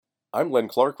I'm Len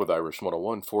Clark with Irish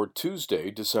 101 for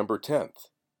Tuesday, December 10th.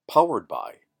 Powered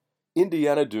by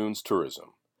Indiana Dunes Tourism.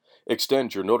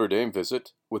 Extend your Notre Dame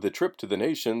visit with a trip to the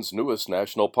nation's newest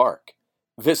national park.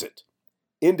 Visit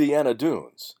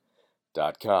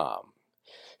indianadunes.com.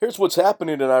 Here's what's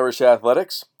happening in Irish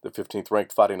athletics. The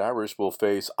 15th-ranked Fighting Irish will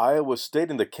face Iowa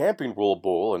State in the Camping World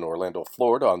Bowl in Orlando,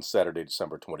 Florida on Saturday,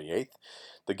 December 28th.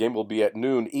 The game will be at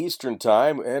noon Eastern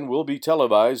Time and will be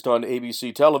televised on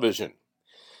ABC television.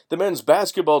 The men's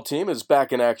basketball team is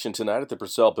back in action tonight at the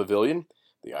Purcell Pavilion.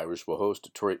 The Irish will host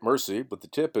Detroit Mercy with the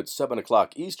tip at 7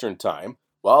 o'clock Eastern Time,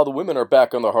 while the women are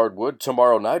back on the hardwood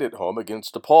tomorrow night at home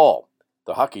against DePaul.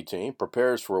 The hockey team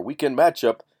prepares for a weekend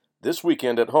matchup this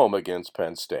weekend at home against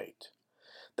Penn State.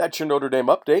 That's your Notre Dame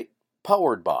update,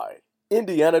 powered by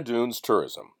Indiana Dunes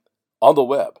Tourism. On the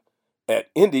web at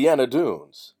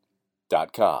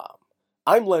indianadunes.com.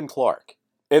 I'm Len Clark,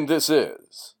 and this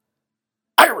is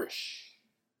Irish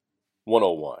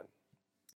 101.